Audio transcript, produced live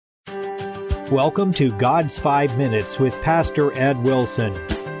Welcome to God's 5 Minutes with Pastor Ed Wilson.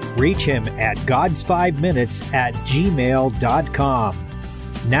 Reach him at gods5minutes@gmail.com.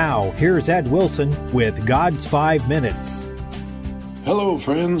 Now, here's Ed Wilson with God's 5 Minutes. Hello,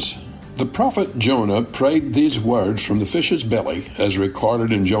 friends. The prophet Jonah prayed these words from the fish's belly, as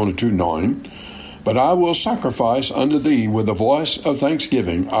recorded in Jonah 2:9. But I will sacrifice unto thee with the voice of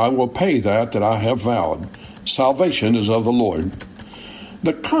thanksgiving. I will pay that I have vowed. Salvation is of the Lord.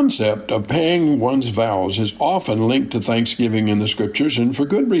 The concept of paying one's vows is often linked to thanksgiving in the Scriptures, and for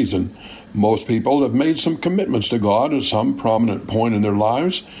good reason. Most people have made some commitments to God at some prominent point in their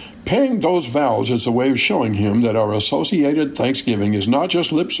lives. Paying those vows is a way of showing Him that our associated thanksgiving is not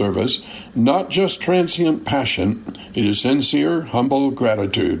just lip service, not just transient passion. It is sincere, humble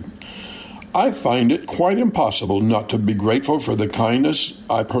gratitude. I find it quite impossible not to be grateful for the kindness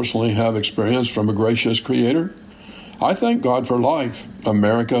I personally have experienced from a gracious Creator. I thank God for life,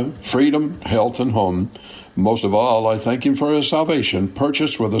 America, freedom, health, and home. Most of all, I thank Him for His salvation,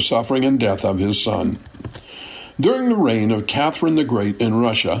 purchased with the suffering and death of His Son. During the reign of Catherine the Great in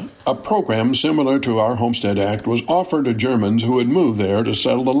Russia, a program similar to our Homestead Act was offered to Germans who had moved there to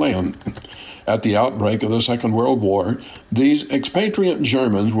settle the land. At the outbreak of the Second World War, these expatriate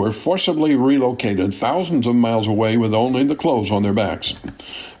Germans were forcibly relocated thousands of miles away with only the clothes on their backs.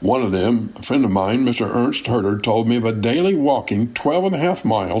 One of them, a friend of mine, Mr. Ernst Herder, told me of a daily walking 12.5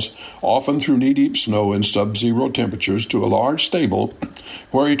 miles, often through knee-deep snow and sub-zero temperatures, to a large stable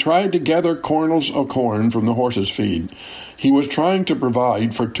where he tried to gather kernels of corn from the horses' feed. He was trying to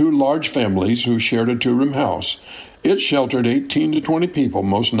provide for 2 large families who shared a 2-room house. It sheltered 18 to 20 people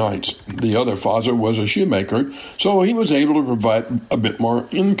most nights. The other father was a shoemaker, so he was able to provide a bit more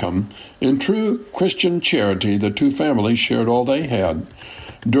income. In true Christian charity, the 2 families shared all they had.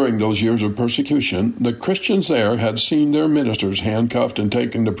 During those years of persecution, the Christians there had seen their ministers handcuffed and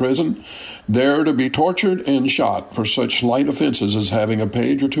taken to prison, there to be tortured and shot for such slight offenses as having a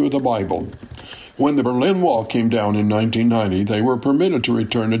page or 2 of the Bible. When the Berlin Wall came down in 1990, they were permitted to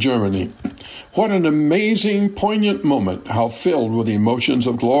return to Germany. What an amazing, poignant moment, how filled with emotions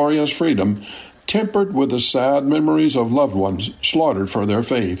of glorious freedom, tempered with the sad memories of loved ones slaughtered for their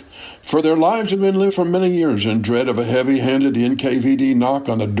faith. For their lives had been lived for many years in dread of a heavy-handed NKVD knock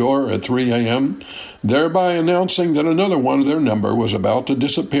on the door at 3 a.m., thereby announcing that another one of their number was about to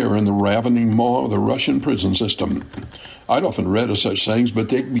disappear in the ravening maw of the Russian prison system. I'd often read of such things, but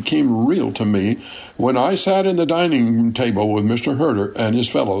they became real to me when I sat in the dining table with Mr. Herder and his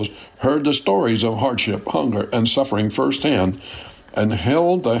fellows, heard the stories of hardship, hunger, and suffering firsthand, and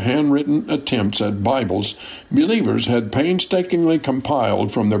held the handwritten attempts at Bibles believers had painstakingly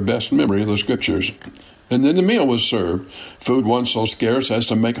compiled from their best memory of the Scriptures. And then the meal was served, food once so scarce as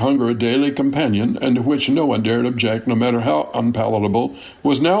to make hunger a daily companion, and to which no one dared object, no matter how unpalatable,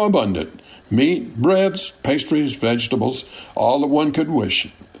 was now abundant. Meat, breads, pastries, vegetables, all that one could wish.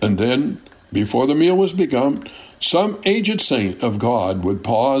 And then, before the meal was begun, some aged saint of God would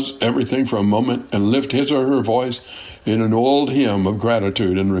pause everything for a moment and lift his or her voice in an old hymn of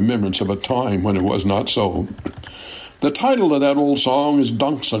gratitude and remembrance of a time when it was not so. The title of that old song is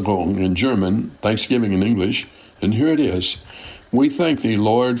Danksagung in German, Thanksgiving in English, and here it is. We thank Thee,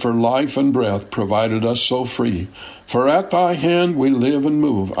 Lord, for life and breath provided us so free. For at Thy hand we live and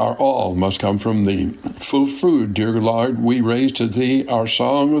move, our all must come from Thee. For food, dear Lord, we raise to Thee our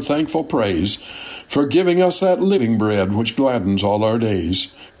song of thankful praise, for giving us that living bread which gladdens all our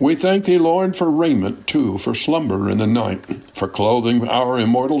days. We thank Thee, Lord, for raiment, too, for slumber in the night, for clothing our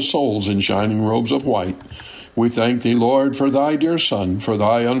immortal souls in shining robes of white. We thank Thee, Lord, for Thy dear Son, for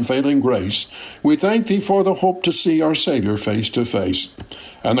Thy unfailing grace. We thank Thee for the hope to see our Savior face to face.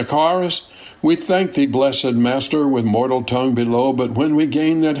 And the chorus, we thank Thee, blessed Master, with mortal tongue below, but when we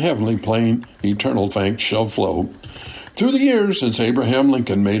gain that heavenly plane, eternal thanks shall flow. Through the years, since Abraham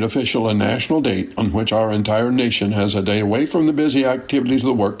Lincoln made official a national date on which our entire nation has a day away from the busy activities of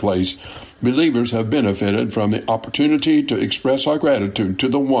the workplace, believers have benefited from the opportunity to express our gratitude to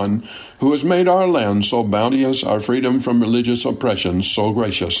the One who has made our land so bounteous, our freedom from religious oppression so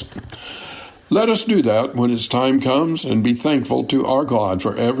gracious. Let us do that when its time comes and be thankful to our God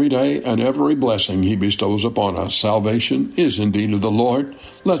for every day and every blessing He bestows upon us. Salvation is indeed of the Lord.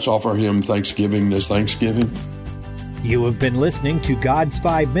 Let's offer Him thanksgiving this Thanksgiving. You have been listening to God's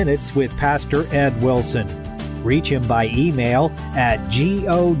 5 Minutes with Pastor Ed Wilson. Reach him by email at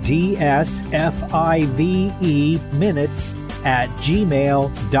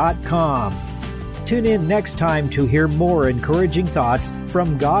godsfive-minutes@gmail.com. Tune in next time to hear more encouraging thoughts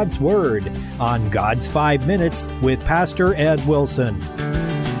from God's Word on God's 5 Minutes with Pastor Ed Wilson.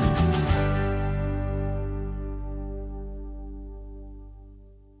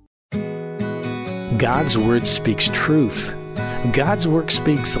 God's Word speaks truth. God's Word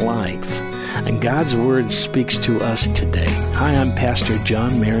speaks life. And God's Word speaks to us today. Hi, I'm Pastor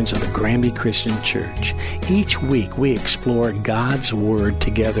John Mehrens of the Granby Christian Church. Each week we explore God's Word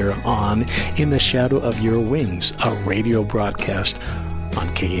together on In the Shadow of Your Wings, a radio broadcast on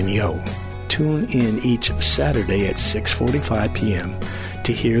KNEO. Tune in each Saturday at 6:45 p.m.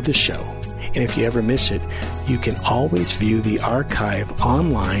 to hear the show. And if you ever miss it, you can always view the archive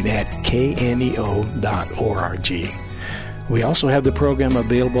online at kneo.org. We also have the program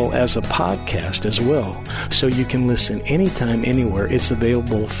available as a podcast as well, so you can listen anytime, anywhere. It's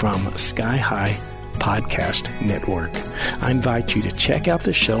available from Sky High Podcast Network. I invite you to check out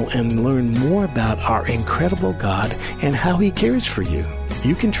the show and learn more about our incredible God and how He cares for you.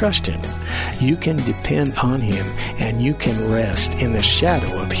 You can trust Him, you can depend on Him, and you can rest in the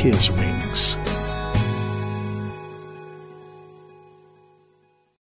shadow of His wings.